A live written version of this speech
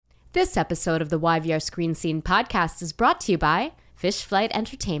This episode of the YVR Screen Scene podcast is brought to you by Fish Flight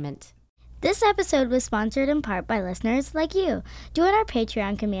Entertainment. This episode was sponsored in part by listeners like you. Join our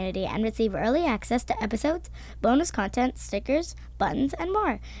Patreon community and receive early access to episodes, bonus content, stickers, buttons, and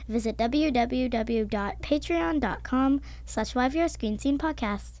more. Visit www.patreon.com/YVR Screen Scene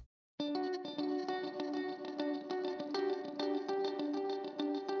podcast.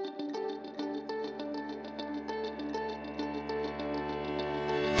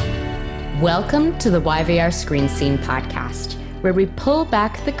 Welcome to the YVR Screen Scene podcast, where we pull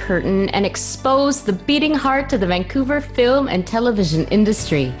back the curtain and expose the beating heart of the Vancouver film and television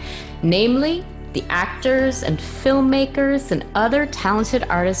industry, namely the actors and filmmakers and other talented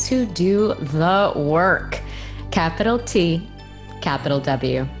artists who do the work. Capital T, capital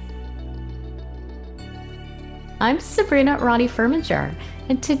W. I'm Sabrina Ronnie Furminger,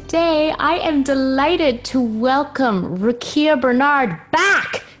 and today I am delighted to welcome Rukiya Bernard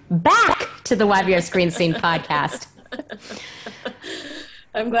back to the YVR Screen Scene podcast.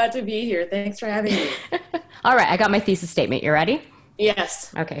 I'm glad to be here. Thanks for having me. All right, I got my thesis statement. You ready?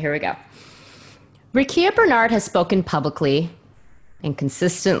 Yes. Okay, here we go. Rukiya Bernard has spoken publicly and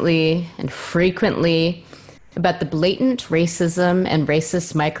consistently and frequently about the blatant racism and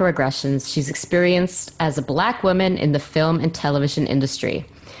racist microaggressions she's experienced as a Black woman in the film and television industry.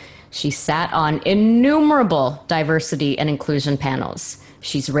 She sat on innumerable diversity and inclusion panels.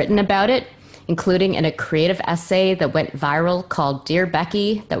 She's written about it, including in a creative essay that went viral called Dear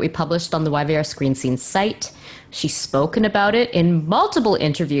Becky that we published on the YVR Screen Scene site. She's spoken about it in multiple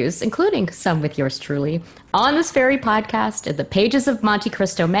interviews, including some with yours truly, on this very podcast, in the pages of Monte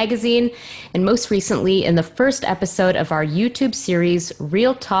Cristo magazine, and most recently in the first episode of our YouTube series,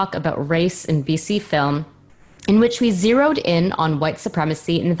 Real Talk About Race in BC Film, in which we zeroed in on white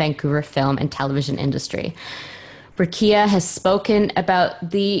supremacy in the Vancouver film and television industry. Rukiya has spoken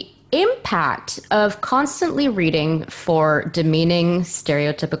about the impact of constantly reading for demeaning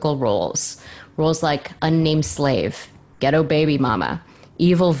stereotypical roles. Roles like unnamed slave, ghetto baby mama,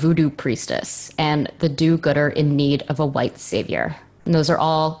 evil voodoo priestess, and the do-gooder in need of a white savior. And those are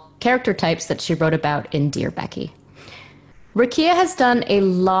all character types that she wrote about in Dear Becky. Rukiya has done a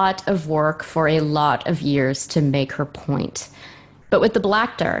lot of work for a lot of years to make her point. But with the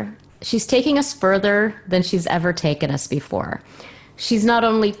Blactor, she's taking us further than she's ever taken us before. She's not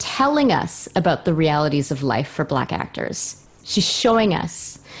only telling us about the realities of life for Black actors, she's showing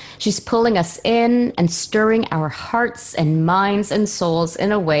us. She's pulling us in and stirring our hearts and minds and souls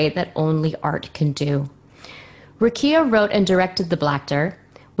in a way that only art can do. Rukiya wrote and directed The Blactor,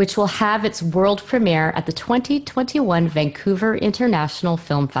 which will have its world premiere at the 2021 Vancouver International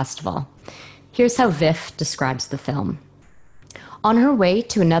Film Festival. Here's how VIFF describes the film. On her way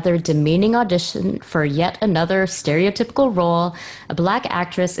to another demeaning audition for yet another stereotypical role, a Black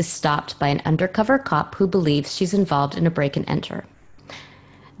actress is stopped by an undercover cop who believes she's involved in a break and enter.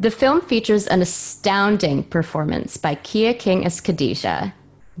 The film features an astounding performance by Kia King as Khadijah,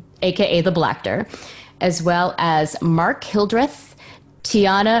 aka the Blactor, as well as Mark Hildreth,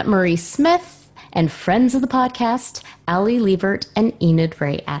 Tiana Marie Smith, and friends of the podcast, Ali Liebert and Enid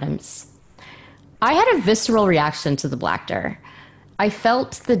Ray Adams. I had a visceral reaction to the Blactor. I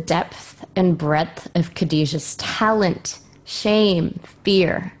felt the depth and breadth of Khadijah's talent, shame,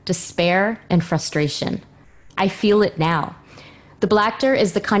 fear, despair, and frustration. I feel it now. The Blactor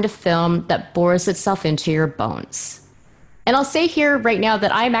is the kind of film that bores itself into your bones. And I'll say here right now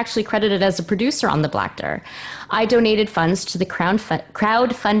that I'm actually credited as a producer on The Blactor. I donated funds to the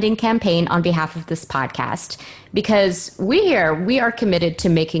crowdfunding campaign on behalf of this podcast because we are committed to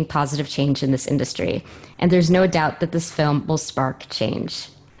making positive change in this industry. And there's no doubt that this film will spark change.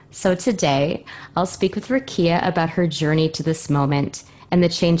 So today, I'll speak with Rukiya about her journey to this moment and the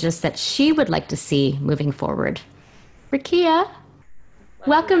changes that she would like to see moving forward. Rukiya,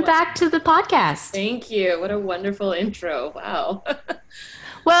 welcome back to the podcast. Thank you. What a wonderful intro. Wow.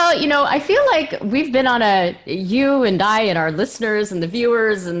 Well, I feel like we've been on you and I and our listeners and the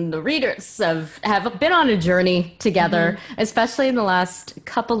viewers and the readers have been on a journey together, especially in the last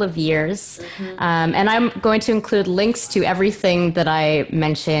couple of years. And I'm going to include links to everything that I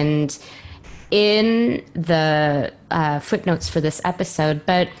mentioned in the footnotes for this episode.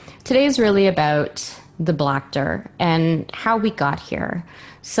 But today is really about the Blactor and how we got here.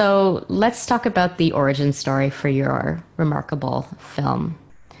 So let's talk about the origin story for your remarkable film.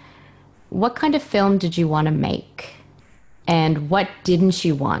 What kind of film did you want to make? And what didn't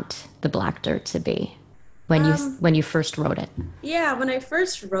you want the Blactor to be when you first wrote it? Yeah, when I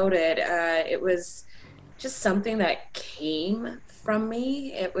first wrote it, it was just something that came from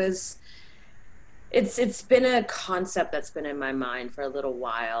me. It was It's been a concept that's been in my mind for a little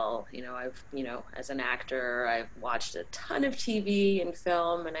while. As an actor, I've watched a ton of TV and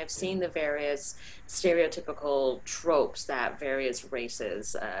film, and I've seen the various stereotypical tropes that various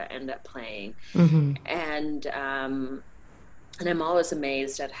races end up playing. And I'm always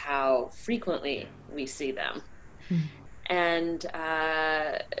amazed at how frequently we see them. And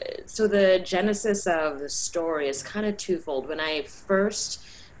so the genesis of the story is kind of twofold. When I first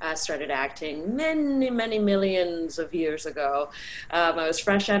started acting many, many millions of years ago, I was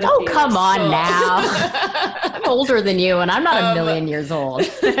fresh out of Oh, theater come on school. now. I'm older than you, and I'm not a million years old. It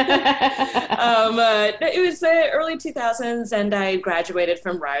was the early 2000s, and I graduated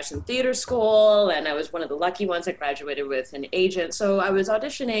from Ryerson Theater School, and I was one of the lucky ones that graduated with an agent. So I was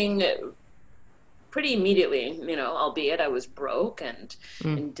auditioning pretty immediately, albeit I was broke and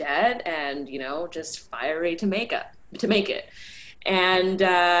in debt and, just fiery to make it. And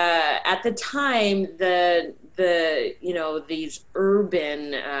at the time, these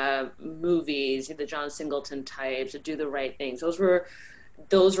urban movies, the John Singleton types, Do the Right Things, those were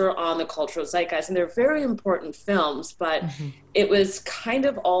on the cultural zeitgeist, and they're very important films, but it was kind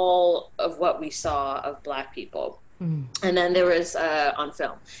of all of what we saw of Black people. And then there was on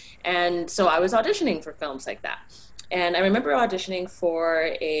film. And so I was auditioning for films like that. And I remember auditioning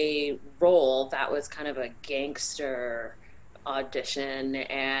for a role that was kind of a gangster audition,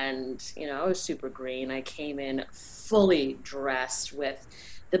 and I was super green. I came in fully dressed with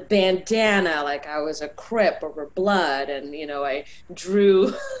the bandana like I was a Crip or a Blood, and I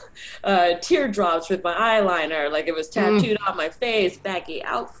drew teardrops with my eyeliner like it was tattooed on my face, baggy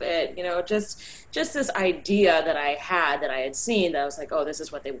outfit, just this idea that I had seen, that I was like, oh, this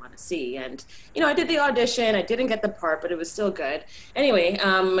is what they want to see. And I did the audition. I didn't get the part, but it was still good. Anyway,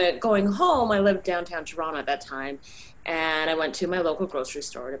 going home, I lived downtown Toronto at that time, and I went to my local grocery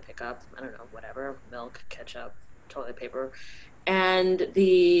store to pick up, I don't know, whatever, milk, ketchup, toilet paper. And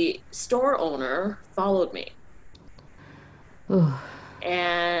the store owner followed me. Ooh.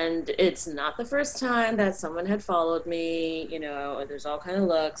 And it's not the first time that someone had followed me. There's all kind of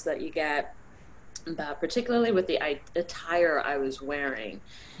looks that you get, but particularly with the attire I was wearing.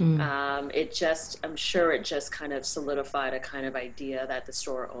 I'm sure it just kind of solidified a kind of idea that the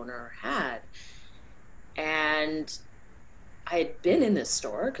store owner had. And I had been in this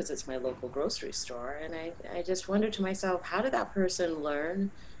store because it's my local grocery store, and I just wondered to myself, how did that person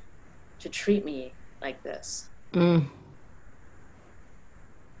learn to treat me like this? And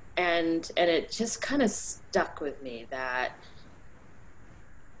it just kind of stuck with me that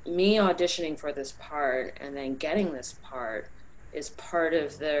me auditioning for this part and then getting this part is part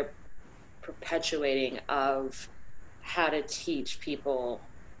of the perpetuating of how to teach people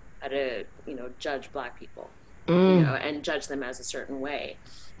how to, judge Black people. And judge them as a certain way.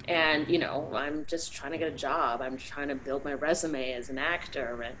 And, I'm just trying to get a job. I'm trying to build my resume as an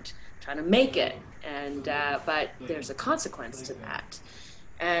actor and trying to make it. And, but there's a consequence to that.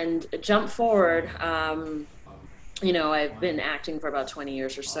 And jump forward, I've been acting for about 20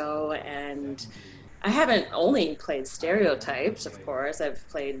 years or so, and I haven't only played stereotypes, of course. I've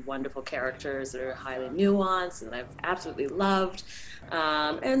played wonderful characters that are highly nuanced and I've absolutely loved.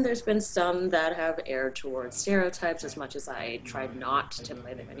 And there's been some that have erred towards stereotypes, as much as I tried not to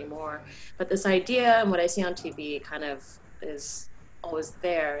play them anymore. But this idea and what I see on TV kind of is always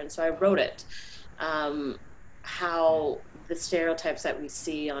there, and so I wrote it. How the stereotypes that we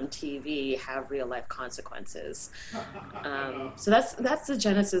see on TV have real life consequences. So that's the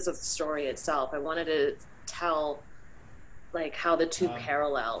genesis of the story itself. I wanted to tell how the two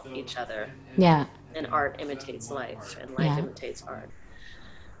parallel each other. Yeah. And art imitates life, and life imitates art.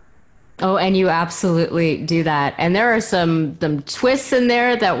 Oh, and you absolutely do that. And there are some twists in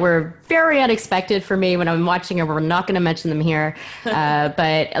there that were very unexpected for me when I'm watching it. We're not going to mention them here. But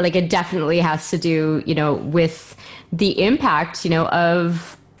it definitely has to do, with the impact,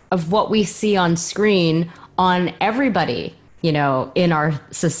 of what we see on screen on everybody, in our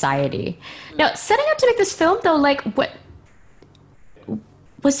society. Now, setting out to make this film though, what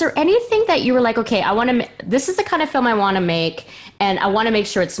was there anything that you were like, okay, this is the kind of film I want to make, and I want to make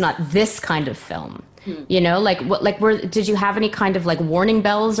sure it's not this kind of film. Did you have any kind of warning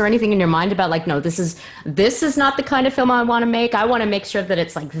bells or anything in your mind about no, this is not the kind of film I want to make. I want to make sure that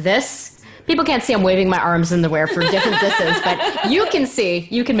it's this. People can't see I'm waving my arms in the air for different thises, but you can see,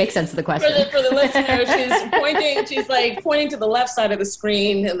 you can make sense of the question. For the listener, she's pointing to the left side of the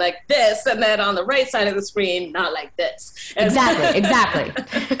screen and this, and then on the right side of the screen, not like this. Exactly.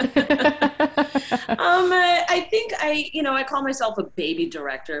 I think I call myself a baby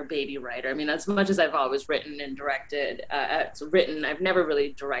director, baby writer. I mean, as much as I've always written and directed, I've never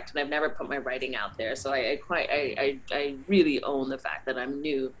really directed. I've never put my writing out there. So I really own the fact that I'm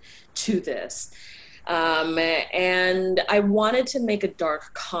new to this. And I wanted to make a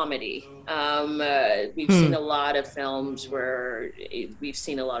dark comedy. We've seen a lot of films where we've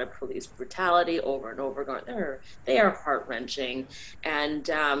seen a lot of police brutality over and over again. They are heart-wrenching. And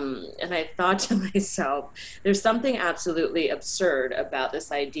I thought to myself, there's something absolutely absurd about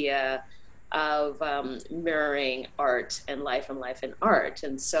this idea of mirroring art and life in art.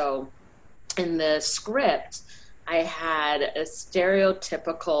 And so in the script, I had a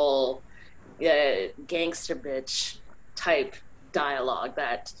stereotypical gangster bitch type dialogue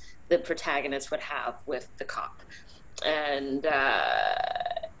that the protagonist would have with the cop, and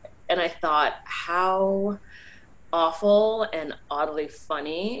I thought how awful and oddly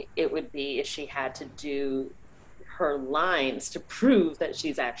funny it would be if she had to do her lines to prove that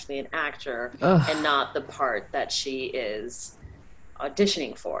she's actually an actor. Ugh. And not the part that she is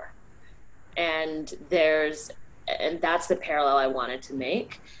auditioning for. And that's the parallel I wanted to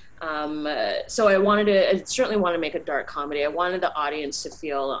make. So I certainly wanted to make a dark comedy. I wanted the audience to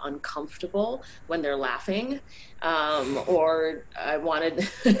feel uncomfortable when they're laughing, or I wanted,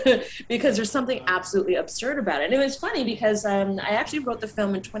 because there's something absolutely absurd about it. And it was funny because I actually wrote the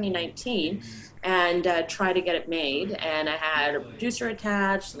film in 2019 and tried to get it made, and I had a producer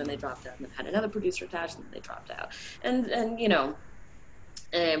attached, and then they dropped out, and then had another producer attached, and then they dropped out. And you know,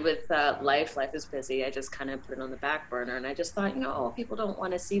 and with life is busy. I just kind of put it on the back burner, and I just thought, people don't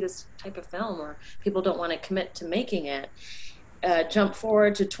want to see this type of film, or people don't want to commit to making it. Jump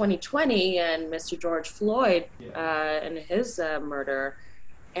forward to 2020 and Mr. George Floyd and his murder,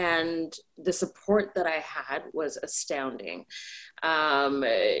 and the support that I had was astounding.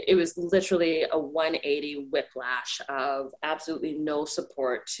 It was literally a 180 whiplash of absolutely no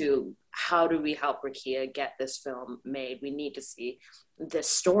support to how do we help Rukiya get this film made? We need to see this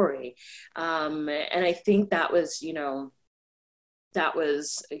story. And I think that was, that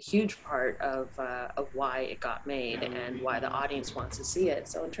was a huge part of why it got made and why the audience wants to see it.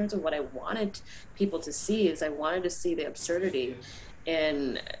 So in terms of what I wanted people to see is I wanted to see the absurdity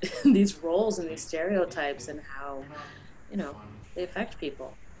in these roles and these stereotypes and how, they affect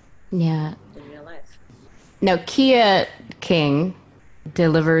people. Yeah. In real life. Now, Kia King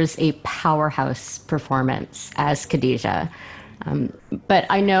delivers a powerhouse performance as Khadijah. But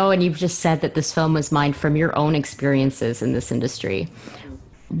I know, and you've just said that this film was mined from your own experiences in this industry.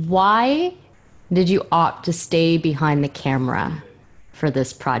 Why did you opt to stay behind the camera for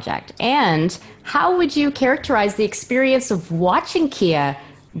this project? And how would you characterize the experience of watching Kia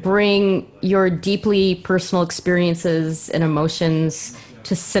bring your deeply personal experiences and emotions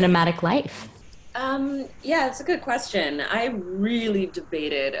to cinematic life? Yeah, it's a good question. I really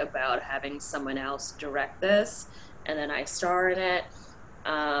debated about having someone else direct this and then I star in it.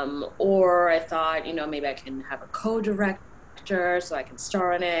 Or I thought, maybe I can have a co-director so I can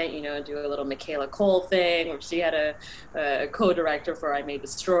star in it, do a little Michaela Cole thing, where she had a co-director for I May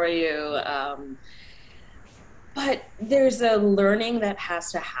Destroy You. But there's a learning that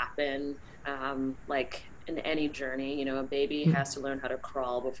has to happen, like in any journey. A baby has to learn how to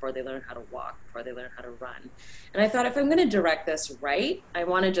crawl before they learn how to walk, before they learn how to run. And I thought, if I'm going to direct this right, I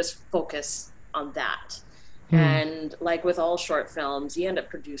want to just focus on that. And like with all short films, you end up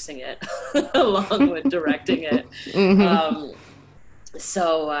producing it along with directing it.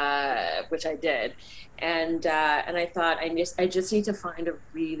 Which I did. And I thought I just need to find a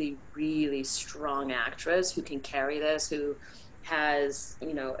really, really strong actress who can carry this, who has,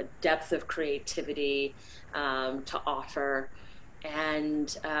 a depth of creativity to offer.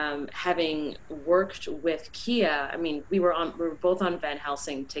 And having worked with Kia, I mean, we were both on Van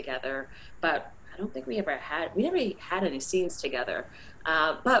Helsing together, but I don't think we never had any scenes together.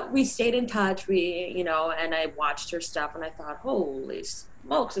 But we stayed in touch, and I watched her stuff and I thought, holy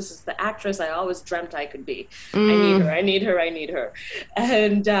smokes, this is the actress I always dreamt I could be. I need her.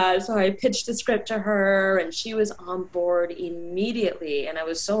 And so I pitched the script to her and she was on board immediately. And I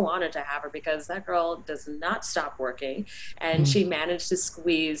was so honored to have her because that girl does not stop working. And she managed to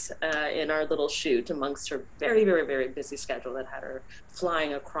squeeze in our little shoot amongst her very, very, very busy schedule that had her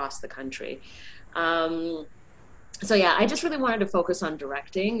flying across the country. So yeah, I just really wanted to focus on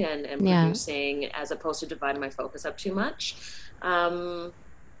directing and producing as opposed to dividing my focus up too much.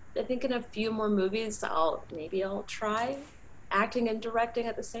 I think in a few more movies, I'll try acting and directing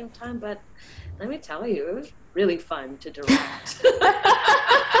at the same time. But let me tell you, it was really fun to direct.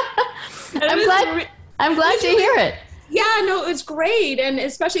 I'm glad to hear it. Yeah, no, it's great. And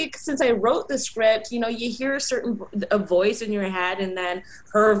especially since I wrote the script, you hear a voice in your head, and then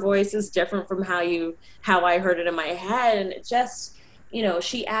her voice is different from how I heard it in my head. And it just,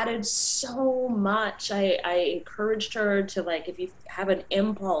 she added so much. I encouraged her to, like, if you have an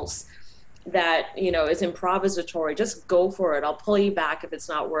impulse that, is improvisatory, just go for it. I'll pull you back if it's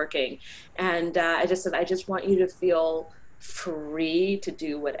not working. And I just said, I just want you to feel free to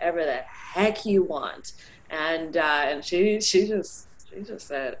do whatever the heck you want. And she just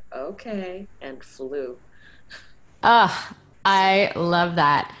said okay and flew. Ah, I love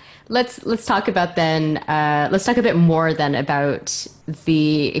that. Let's talk about then. Let's talk a bit more then about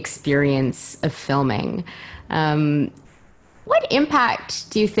the experience of filming. Um, what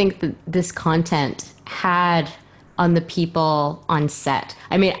impact do you think that this content had on the people on set?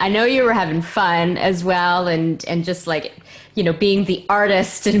 I mean, I know you were having fun as well, and just like, being the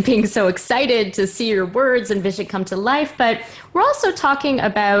artist and being so excited to see your words and vision come to life. But we're also talking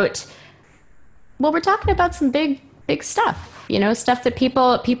about, well, we're talking about some big stuff, stuff that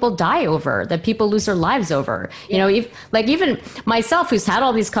people die over, that people lose their lives over. Even myself, who's had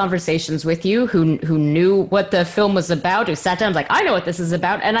all these conversations with you, who knew what the film was about, who sat down, was like, I know what this is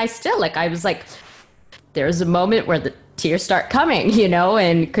about, and I still, like, I was like, there's a moment where the tears start coming,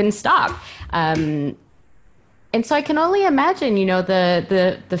 and couldn't stop. And so I can only imagine,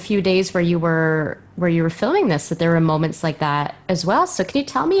 the few days where you were filming this, that there were moments like that as well. So can you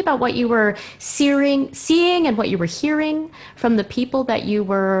tell me about what you were seeing and what you were hearing from the people that you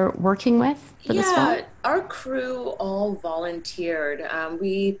were working with for this film? Yeah, our crew all volunteered.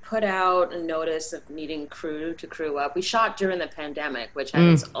 We put out a notice of needing crew to crew up. We shot during the pandemic, which had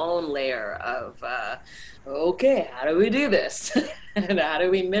its own layer of, okay, how do we do this? And how do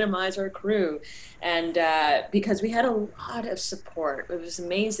we minimize our crew? And because we had a lot of support, it was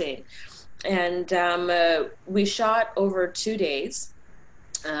amazing. And we shot over 2 days.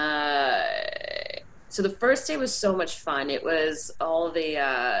 So the first day was so much fun. It was all the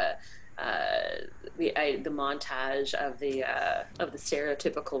montage of the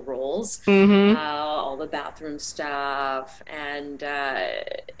stereotypical roles, all the bathroom stuff, and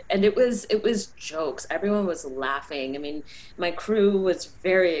it was jokes. Everyone was laughing. I mean, my crew was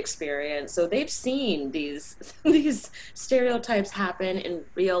very experienced, so they've seen these these stereotypes happen in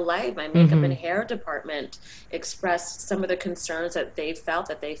real life. My makeup and hair department expressed some of the concerns that they felt,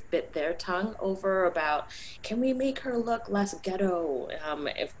 that they bit their tongue over, about, can we make her look less ghetto,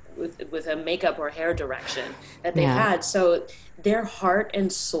 if with a makeup or hair direction that they've had. So their heart and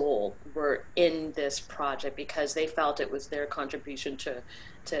soul were in this project because they felt it was their contribution to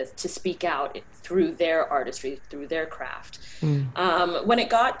speak out through their artistry, through their craft. When it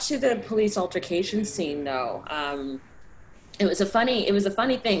got to the police altercation scene, though, it was a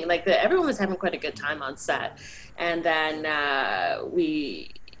funny thing. Like, everyone was having quite a good time on set, and then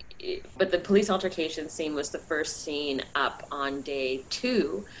but the police altercation scene was the first scene up on day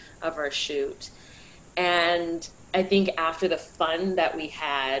 2 of our shoot. And I think after the fun that we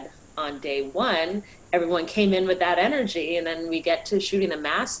had on day 1, everyone came in with that energy, and then we get to shooting the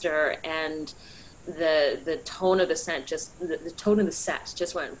master, and the tone of the set the tone of the set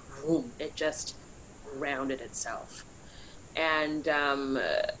just went boom. It just grounded itself. And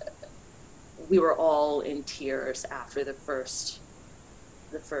we were all in tears after the first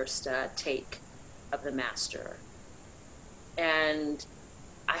take of the master. And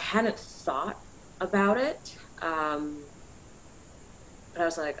I hadn't thought about it, but I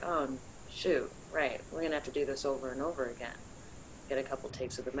was like, oh shoot, right, we're gonna have to do this over and over again. Get a couple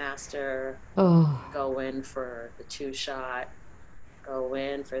takes of the master, go in for the 2-shot, go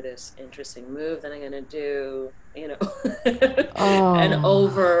in for this interesting move that I'm gonna do, and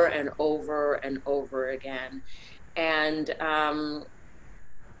over and over and over again. And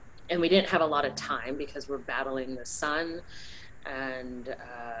we didn't have a lot of time because we're battling the sun, and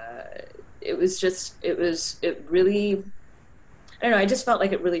it really, I don't know, I just felt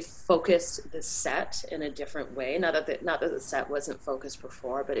like it really focused the set in a different way. Not that the set wasn't focused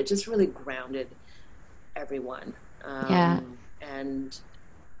before, but it just really grounded everyone. And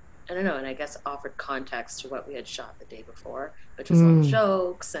I don't know, and I guess offered context to what we had shot the day before, which was all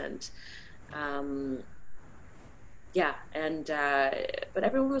jokes and but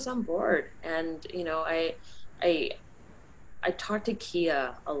everyone was on board. And I talked to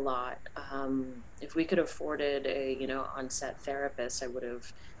Kia a lot. If we could have afforded a on-set therapist, I would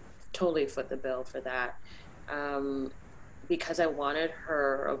have totally foot the bill for that, because I wanted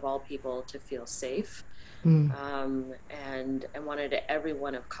her, of all people, to feel safe, and I wanted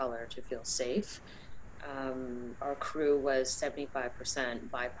everyone of color to feel safe. Our crew was 75%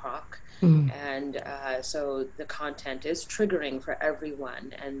 BIPOC. And so the content is triggering for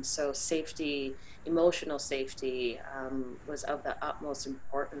everyone. And so safety, emotional safety, was of the utmost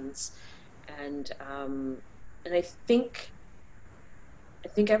importance. And I think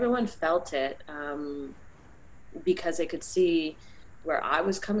everyone felt it, because they could see where I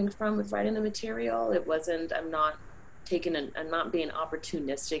was coming from with writing the material. It wasn't, I'm not being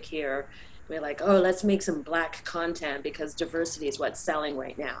opportunistic here. We're like, oh, let's make some Black content because diversity is what's selling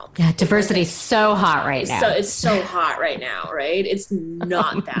right now. Yeah, diversity is so hot right now. So it's so hot right now, right? It's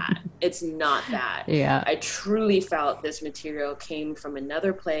not that. It's not that. Yeah. I truly felt this material came from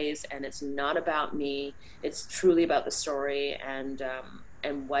another place, and it's not about me. It's truly about the story and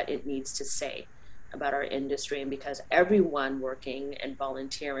what it needs to say about our industry. And because everyone working and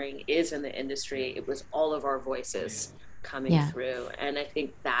volunteering is in the industry, it was all of our voices coming through. And I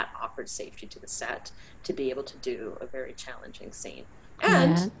think that offered safety to the set to be able to do a very challenging scene.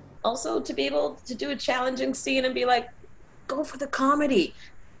 And also to be able to do a challenging scene and be like, go for the comedy.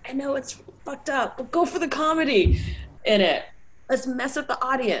 I know it's fucked up, but go for the comedy in it. Let's mess with the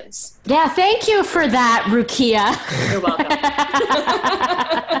audience. Yeah, thank you for that, Rukiya. You're welcome.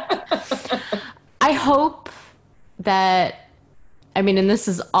 I hope that, I mean, and this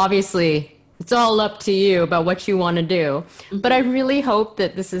is obviously, it's all up to you about what you want to do, but I really hope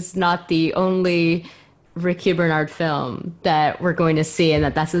that this is not the only Rukiya Bernard film that we're going to see, and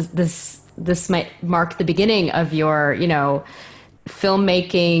that this might mark the beginning of your,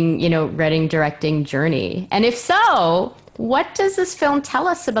 filmmaking, writing, directing journey. And if so, what does this film tell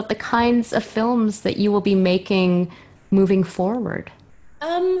us about the kinds of films that you will be making moving forward?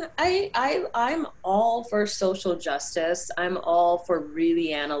 I'm all for social justice. I'm all for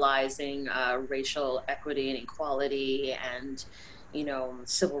really analyzing racial equity and equality and,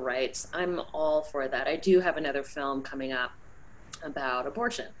 civil rights. I'm all for that. I do have another film coming up about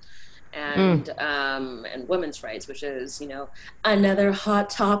abortion and women's rights, which is, another hot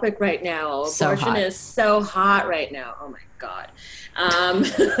topic right now. Abortion is so hot right now. Oh my God.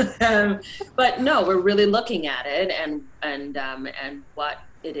 But no, we're really looking at it and what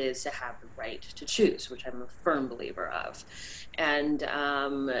it is to have the right to choose, which I'm a firm believer of. And,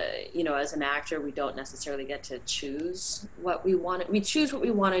 as an actor, we don't necessarily get to choose what we want. We choose what we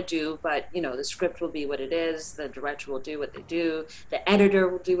want to do, but, the script will be what it is. The director will do what they do. The editor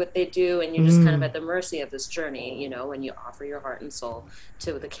will do what they do. And you're just kind of at the mercy of this journey, when you offer your heart and soul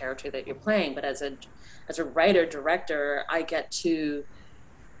to the character that you're playing. But as a writer, director, I get to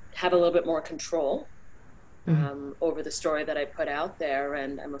have a little bit more control over the story that I put out there.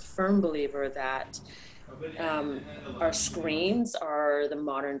 And I'm a firm believer that our screens are the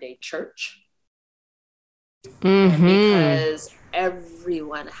modern day church. And because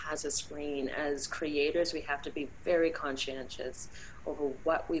everyone has a screen, as creators, we have to be very conscientious over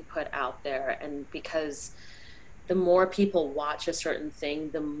what we put out there. And because the more people watch a certain thing,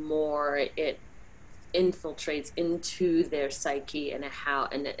 the more it infiltrates into their psyche and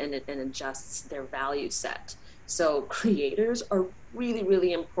it adjusts their value set. So creators are really,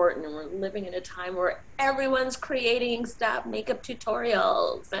 really important, and we're living in a time where everyone's creating stuff, makeup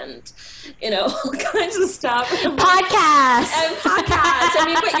tutorials and, all kinds of stuff. Podcasts. And podcasts. I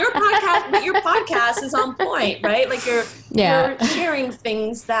mean, but your podcast is on point, right? Like you're sharing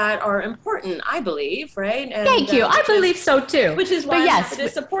things that are important, I believe, right? And, thank you. I believe so too. Which is why I'm happy to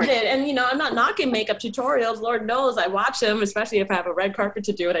support it. And, I'm not knocking makeup tutorials. Lord knows I watch them, especially if I have a red carpet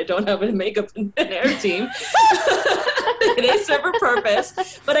to do and I don't have a makeup and hair team. They serve a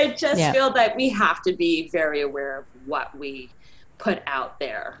purpose. But I just feel that we have to be very aware of what we put out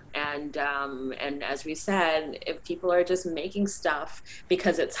there. And as we said, if people are just making stuff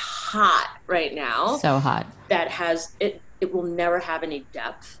because it's hot right now, so hot, that has it will never have any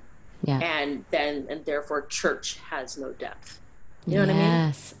depth. Yeah. And therefore church has no depth. You know what I mean?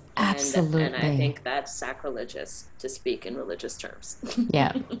 Yes, absolutely. And I think that's sacrilegious to speak in religious terms.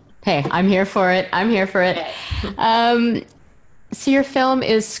 Yeah. Hey, I'm here for it. Okay. So your film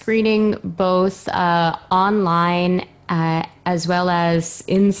is screening both online as well as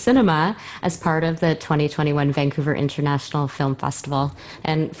in cinema as part of the 2021 Vancouver International Film Festival.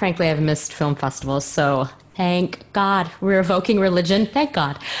 And frankly, I've missed film festivals, so thank God we're evoking religion. Thank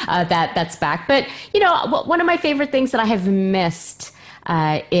God that's back. But, one of my favorite things that I have missed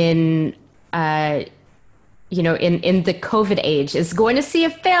in the COVID age is going to see a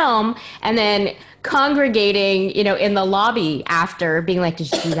film and then congregating, in the lobby after, being like,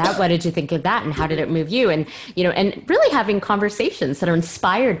 did you see that? What did you think of that? And how did it move you? And, and really having conversations that are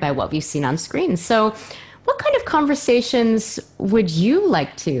inspired by what we've seen on screen. So what kind of conversations would you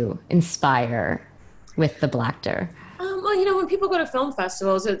like to inspire with the Blactor? Well, when people go to film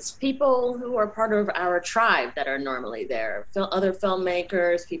festivals, it's people who are part of our tribe that are normally there. Other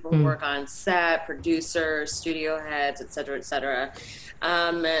filmmakers, people who work on set, producers, studio heads, et cetera, et cetera.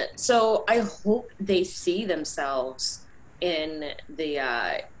 So I hope they see themselves in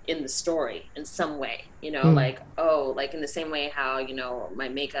the story in some way, like in the same way how my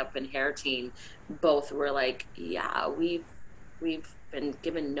makeup and hair team both were like, yeah, we've been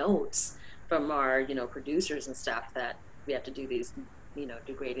given notes from our producers and stuff that we have to do these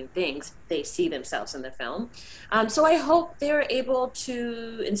degrading things. They see themselves in the film, so I hope they're able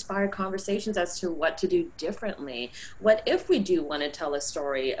to inspire conversations as to what to do differently. What if we do want to tell a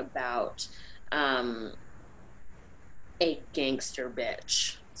story about a gangster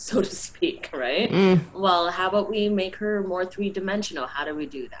bitch, so to speak, right? Well, how about we make her more three-dimensional? How do we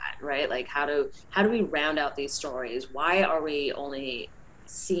do that, right? Like how do we round out these stories? Why are we only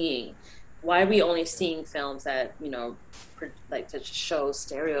seeing films that like to show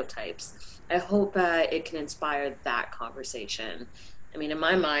stereotypes? I hope it can inspire that conversation. I mean, in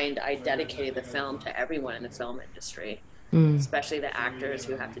my mind, I dedicated the film to everyone in the film industry, especially the actors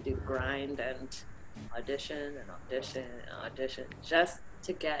who have to do the grind and audition and audition and audition just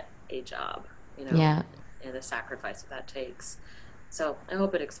to get a job, Yeah. and the sacrifice that takes. So I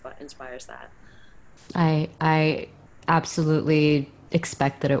hope it inspires that. I absolutely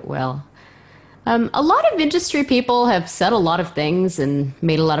expect that it will. A lot of industry people have said a lot of things and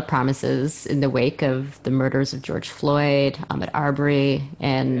made a lot of promises in the wake of the murders of George Floyd, Ahmaud Arbery,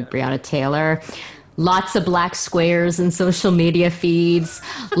 and Breonna Taylor. Lots of black squares in social media feeds,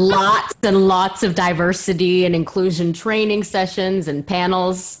 lots and lots of diversity and inclusion training sessions and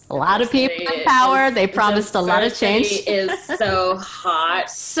panels. A lot of people in power. They promised a lot of change. Is so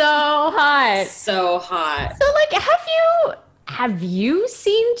hot. So hot. So hot. So, like, have you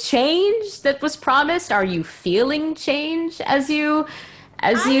seen change that was promised? Are you feeling change as you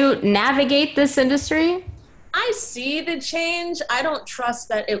navigate this industry? I see the change. I don't trust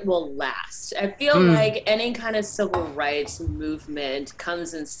that it will last. I feel like any kind of civil rights movement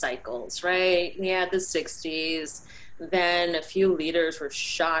comes in cycles, right? We had the 60s, then a few leaders were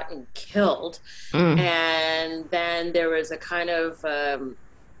shot and killed, and then there was a kind of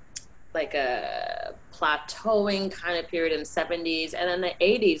like a plateauing kind of period in the 70s, and then the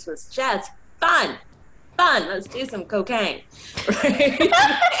 80s was just fun, let's do some cocaine, right?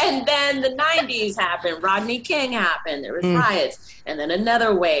 And then the 90s happened, Rodney King happened, there was riots, and then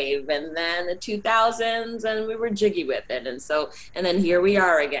another wave, and then the 2000s, and we were jiggy with it, and then here we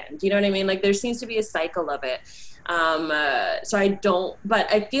are again. Do you know what I mean? Like, there seems to be a cycle of it. But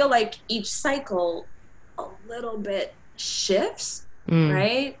I feel like each cycle a little bit shifts,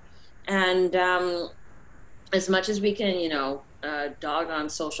 right? And as much as we can, dog on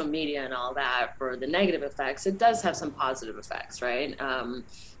social media and all that for the negative effects, it does have some positive effects, right?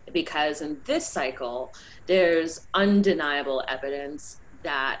 Because in this cycle, there's undeniable evidence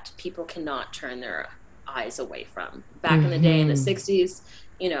that people cannot turn their eyes away from. Back in the day, in the 60s,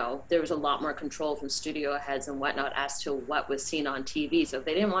 there was a lot more control from studio heads and whatnot as to what was seen on TV. So if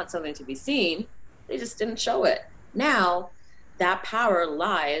they didn't want something to be seen, they just didn't show it. Now, that power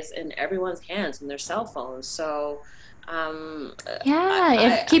lies in everyone's hands in their cell phones. So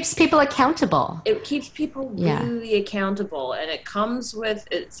it keeps people accountable. It keeps people really accountable, and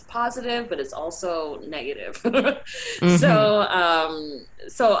it's positive, but it's also negative. So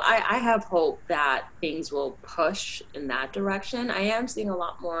I have hope that things will push in that direction. I am seeing a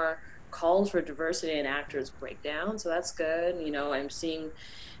lot more calls for diversity in actors breakdown, so that's good. I'm seeing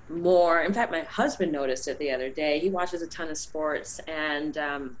more. In fact, my husband noticed it the other day. He watches a ton of sports, and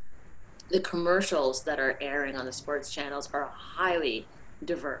the commercials that are airing on the sports channels are highly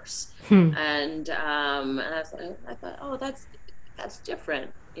diverse. And I thought, oh, that's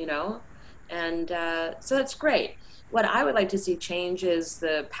different, and so that's great. What I would like to see change is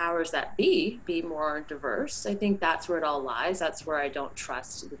the powers that be more diverse. I think that's where it all lies. That's where I don't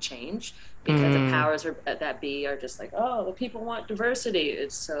trust the change, because the powers that be are just like, oh, the people want diversity.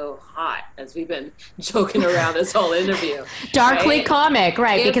 It's so hot, as we've been joking around this whole interview. Darkly comic,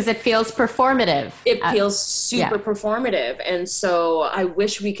 right? Because it feels performative. It feels super performative. And so I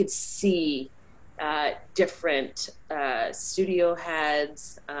wish we could see different studio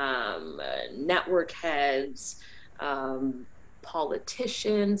heads, network heads,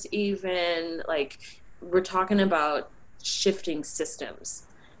 politicians, even. Like, we're talking about shifting systems,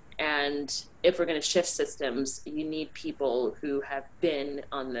 and if we're going to shift systems, you need people who have been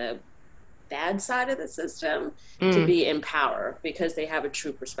on the bad side of the system to be in power, because they have a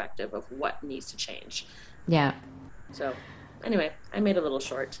true perspective of what needs to change. Yeah. So anyway, I made a little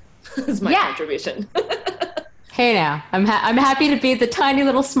short. Is my contribution. Hey now, I'm happy to be the tiny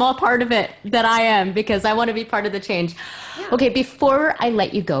little small part of it that I am, because I want to be part of the change. Yeah. Okay, before I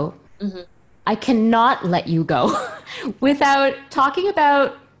let you go, I cannot let you go without talking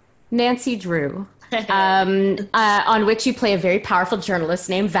about Nancy Drew, on which you play a very powerful journalist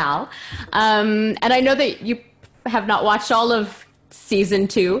named Val. And I know that you have not watched all of season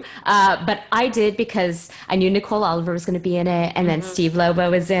 2, but I did, because I knew Nicole Oliver was going to be in it, and then Steve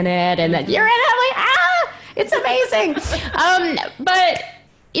Lobo was in it, and then you're in it. I'm like, it's amazing. But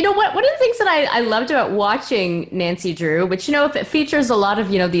you know what? One of the things that I loved about watching Nancy Drew, which, you know, it features a lot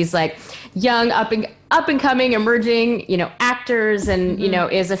of, you know, these like young up and coming emerging, you know, actors, and you know,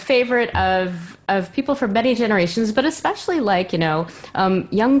 is a favorite of people for many generations, but especially like, you know,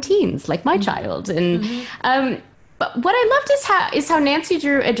 young teens like my child. And but what I loved is how Nancy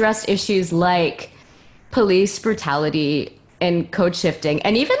Drew addressed issues like police brutality and code shifting,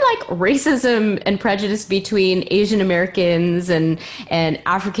 and even like racism and prejudice between Asian Americans and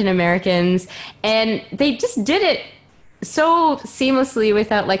African Americans. And they just did it so seamlessly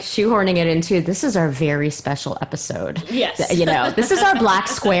without like shoehorning it into, this is our very special episode. Yes. You know, this is our Black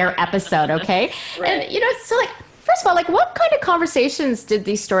Square episode, okay? Right. And, you know, so like, first of all, like, what kind of conversations did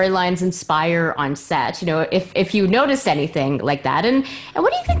these storylines inspire on set? You know, if you noticed anything like that, and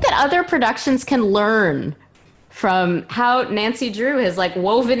what do you think that other productions can learn from how Nancy Drew has like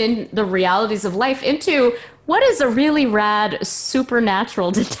woven in the realities of life into what is a really rad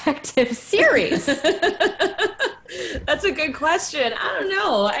supernatural detective series? That's a good question. I don't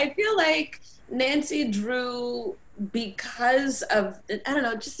know. I feel like Nancy Drew, because of, I don't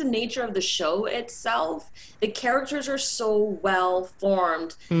know, just the nature of the show itself, the characters are so well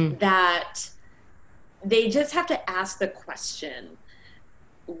formed that they just have to ask the question,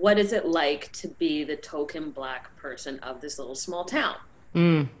 what is it like to be the token Black person of this little small town?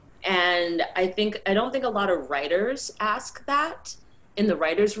 And I don't think a lot of writers ask that in the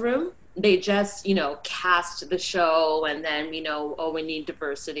writer's room. They just, you know, cast the show, and then, you know, oh, we need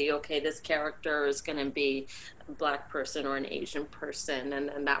diversity. Okay, this character is going to be a Black person or an Asian person, and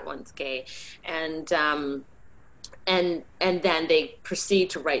then that one's gay. And then they proceed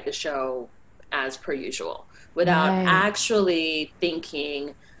to write the show as per usual, without actually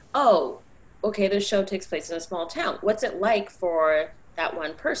thinking, oh, okay, this show takes place in a small town. What's it like for that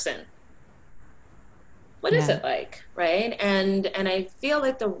one person? What is it like, right? And I feel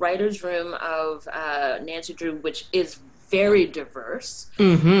like the writer's room of Nancy Drew, which is very diverse,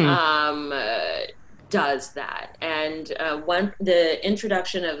 does that. And the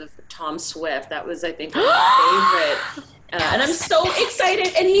introduction of Tom Swift, that was, I think, my favorite. And I'm so excited.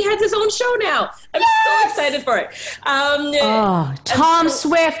 And he has his own show now. I'm so excited for it. Tom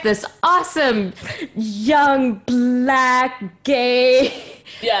Swift, this awesome young Black gay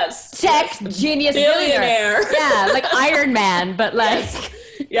tech genius billionaire. Yeah, like Iron Man, but like...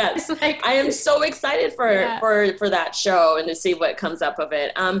 Yes. Like, I am so excited for that show and to see what comes up of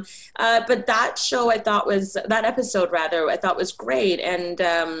it. But that show, that episode I thought was great. And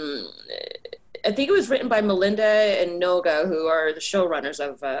I think it was written by Melinda and Noga, who are the showrunners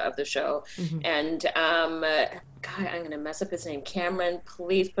of the show. And God, I'm going to mess up his name. Cameron,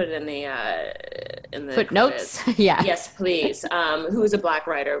 please put it in the footnotes. Yeah. Yes, please. Who is a Black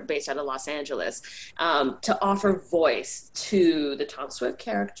writer based out of Los Angeles, to offer voice to the Tom Swift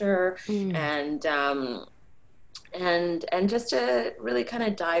character, and just to really kind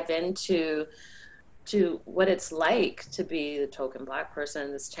of dive into what it's like to be the token Black person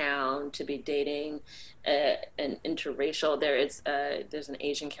in this town, to be dating an interracial. There's an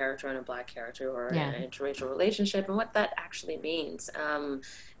Asian character and a Black character, or an interracial relationship, and what that actually means,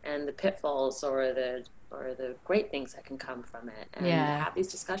 and the pitfalls or the great things that can come from it, and have these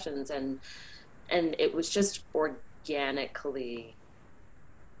discussions, and it was just organically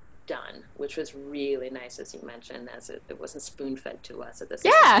done, which was really nice, as you mentioned, as it wasn't spoon-fed to us at this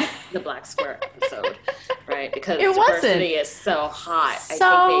the Black Square episode, right? Because diversity is so hot.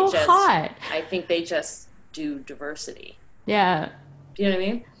 I think they just do diversity. Yeah. Do you know what I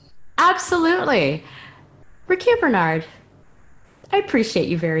mean? Absolutely. Rukiya Bernard, I appreciate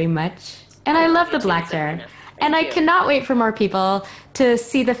you very much. And I love the Blactor. And I cannot wait for more people to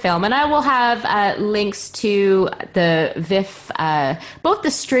see the film. And I will have links to the VIF, both the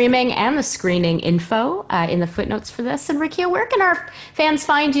streaming and the screening info in the footnotes for this. And Rukiya, where can our fans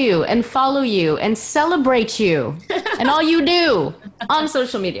find you and follow you and celebrate you and all you do on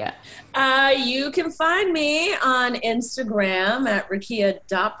social media? You can find me on Instagram at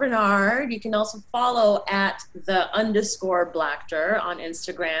Rukiya.Bernard. You can also follow at _Blactor on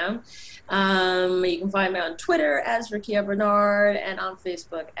Instagram. You can find me on Twitter as Rukiya Bernard and on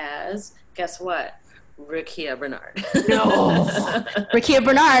Facebook as, guess what? Rukiya Bernard. No. Rukiya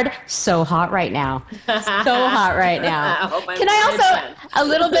Bernard, so hot right now. So hot right now. Can I also, a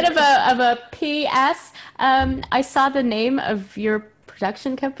little bit of a PS, I saw the name of your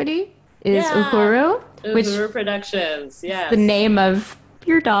production company is Uhuru. Uhuru Productions, yes. The name of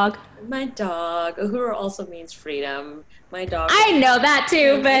your dog. My dog. Uhuru also means freedom. My dog. I know that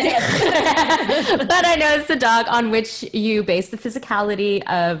too, but but I know it's the dog on which you base the physicality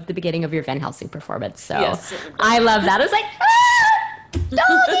of the beginning of your Van Helsing performance. So yes, I love that. I was like,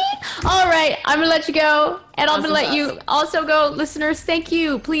 doggy. All right, I'm gonna let you go, and I'm gonna let you also go, listeners. Thank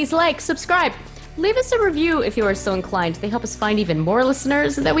you. Please like, subscribe. Leave us a review if you are so inclined. They help us find even more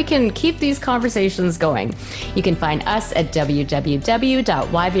listeners so that we can keep these conversations going. You can find us at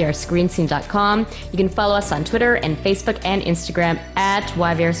www.yvrscreenscene.com. You can follow us on Twitter and Facebook and Instagram at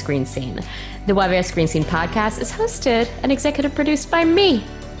YVRScreenScene. The YVR Screen Scene podcast is hosted and executive produced by me,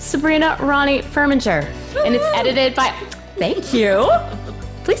 Sabrina Ronnie Furminger. Woo-hoo! And it's edited by... Thank you.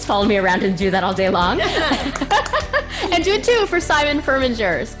 Please follow me around and do that all day long. And do it too for Simon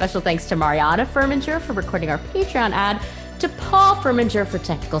Furminger. Special thanks to Mariana Furminger for recording our Patreon ad, to Paul Furminger for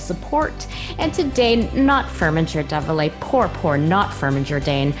technical support, and to Dane Not Furminger Devilay, poor Not Furminger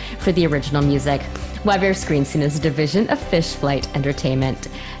Dane, for the original music. YVR Screen Scene is a division of Fish Flight Entertainment.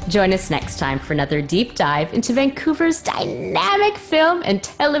 Join us next time for another deep dive into Vancouver's dynamic film and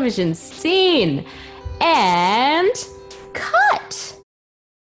television scene. And cut!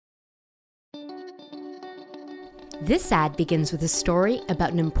 This ad begins with a story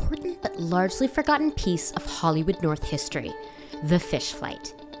about an important but largely forgotten piece of Hollywood North history, the fish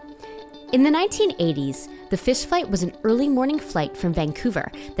flight. In the 1980s, the fish flight was an early morning flight from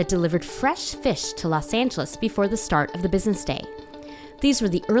Vancouver that delivered fresh fish to Los Angeles before the start of the business day. These were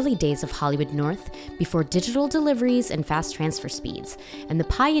the early days of Hollywood North, before digital deliveries and fast transfer speeds, and the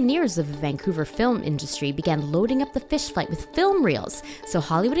pioneers of the Vancouver film industry began loading up the fish flight with film reels so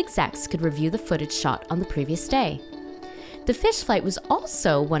Hollywood execs could review the footage shot on the previous day. The fish flight was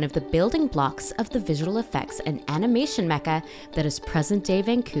also one of the building blocks of the visual effects and animation mecca that is present-day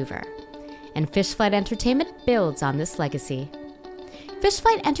Vancouver. And Fish Flight Entertainment builds on this legacy. Fish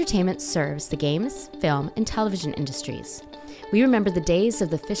Flight Entertainment serves the games, film, and television industries. We remember the days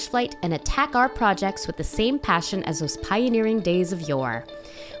of the fish flight and attack our projects with the same passion as those pioneering days of yore.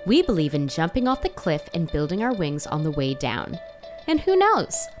 We believe in jumping off the cliff and building our wings on the way down. And who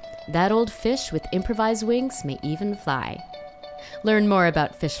knows? That old fish with improvised wings may even fly. Learn more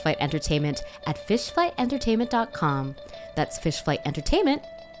about Fish Flight Entertainment at fishflightentertainment.com. That's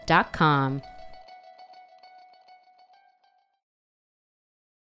fishflightentertainment.com.